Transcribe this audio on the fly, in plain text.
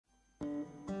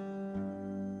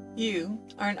You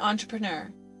are an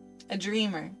entrepreneur, a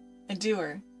dreamer, a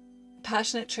doer, a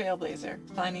passionate trailblazer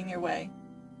finding your way.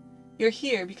 You're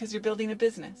here because you're building a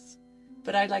business,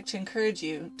 but I'd like to encourage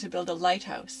you to build a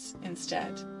lighthouse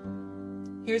instead.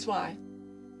 Here's why.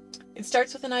 It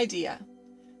starts with an idea.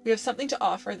 We have something to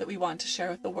offer that we want to share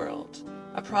with the world.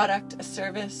 A product, a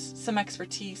service, some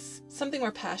expertise, something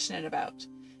we're passionate about,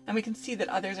 and we can see that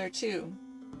others are too.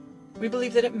 We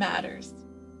believe that it matters,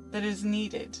 that it is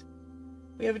needed.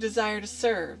 We have a desire to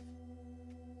serve.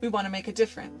 We want to make a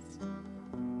difference.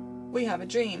 We have a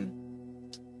dream.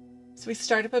 So we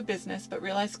start up a business, but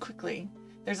realize quickly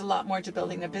there's a lot more to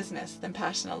building a business than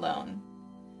passion alone.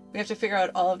 We have to figure out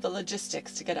all of the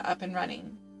logistics to get it up and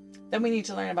running. Then we need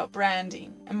to learn about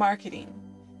branding and marketing.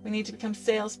 We need to become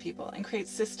salespeople and create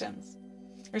systems.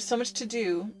 There's so much to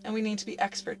do, and we need to be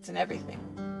experts in everything.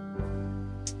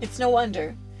 It's no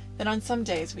wonder that on some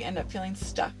days we end up feeling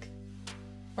stuck,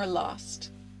 or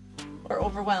lost, or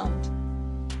overwhelmed.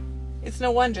 It's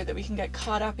no wonder that we can get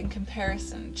caught up in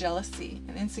comparison, jealousy,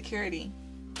 and insecurity.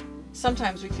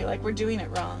 Sometimes we feel like we're doing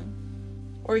it wrong,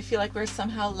 or we feel like we're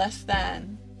somehow less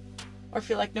than, or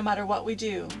feel like no matter what we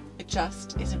do, it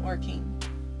just isn't working.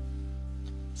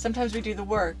 Sometimes we do the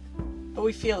work, but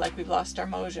we feel like we've lost our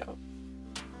mojo.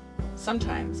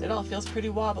 Sometimes it all feels pretty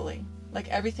wobbly, like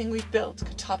everything we've built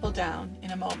could topple down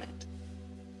in a moment.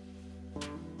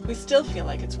 We still feel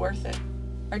like it's worth it.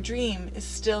 Our dream is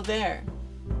still there.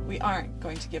 We aren't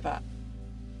going to give up.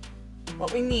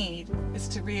 What we need is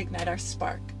to reignite our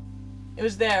spark. It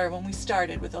was there when we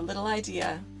started with a little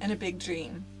idea and a big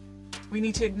dream. We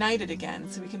need to ignite it again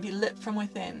so we can be lit from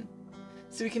within,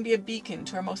 so we can be a beacon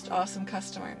to our most awesome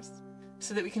customers,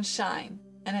 so that we can shine,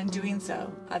 and in doing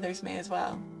so, others may as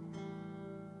well.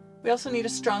 We also need a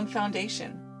strong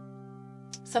foundation,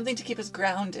 something to keep us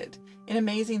grounded in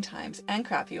amazing times and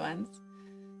crappy ones,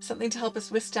 something to help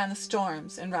us withstand the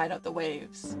storms and ride out the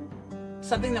waves,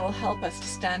 something that will help us to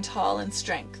stand tall in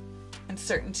strength and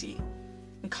certainty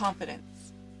and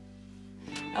confidence.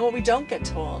 And what we don't get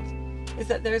told is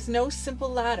that there is no simple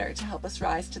ladder to help us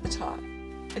rise to the top.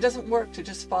 It doesn't work to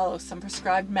just follow some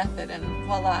prescribed method and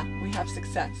voila, we have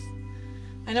success.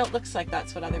 I know it looks like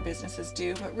that's what other businesses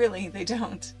do, but really they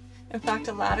don't. In fact,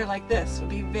 a ladder like this would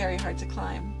be very hard to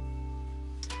climb.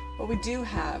 What we do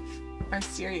have are a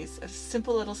series of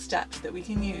simple little steps that we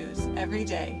can use every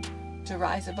day to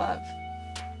rise above.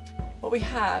 What we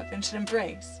have and should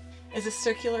embrace is a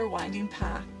circular winding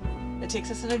path that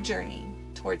takes us on a journey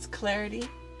towards clarity,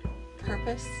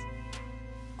 purpose,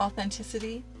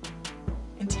 authenticity,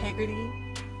 integrity,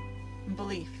 and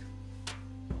belief.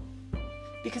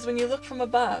 Because when you look from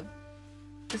above,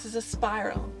 this is a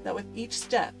spiral that with each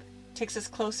step takes us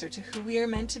closer to who we are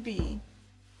meant to be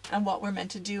and what we're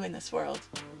meant to do in this world.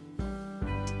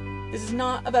 This is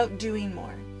not about doing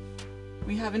more.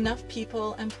 We have enough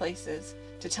people and places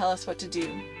to tell us what to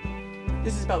do.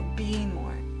 This is about being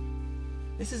more.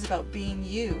 This is about being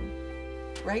you,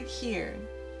 right here,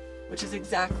 which is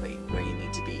exactly where you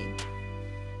need to be.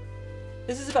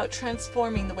 This is about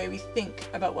transforming the way we think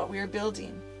about what we are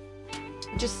building,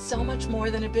 which is so much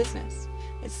more than a business.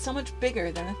 It's so much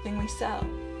bigger than the thing we sell.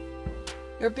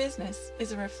 Your business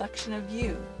is a reflection of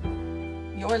you,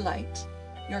 your light,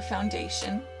 your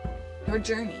foundation, your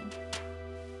journey.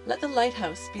 Let the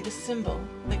lighthouse be the symbol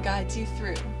that guides you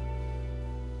through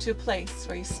to a place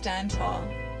where you stand tall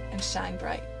and shine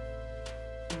bright.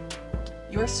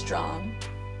 You're strong,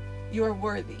 you're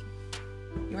worthy,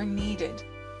 you're needed,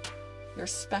 you're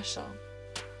special,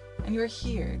 and you're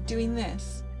here doing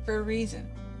this for a reason.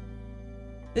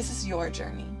 This is your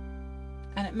journey,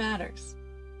 and it matters.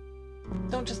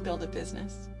 Don't just build a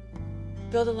business,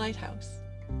 build a lighthouse.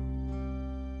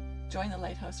 Join the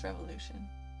Lighthouse Revolution.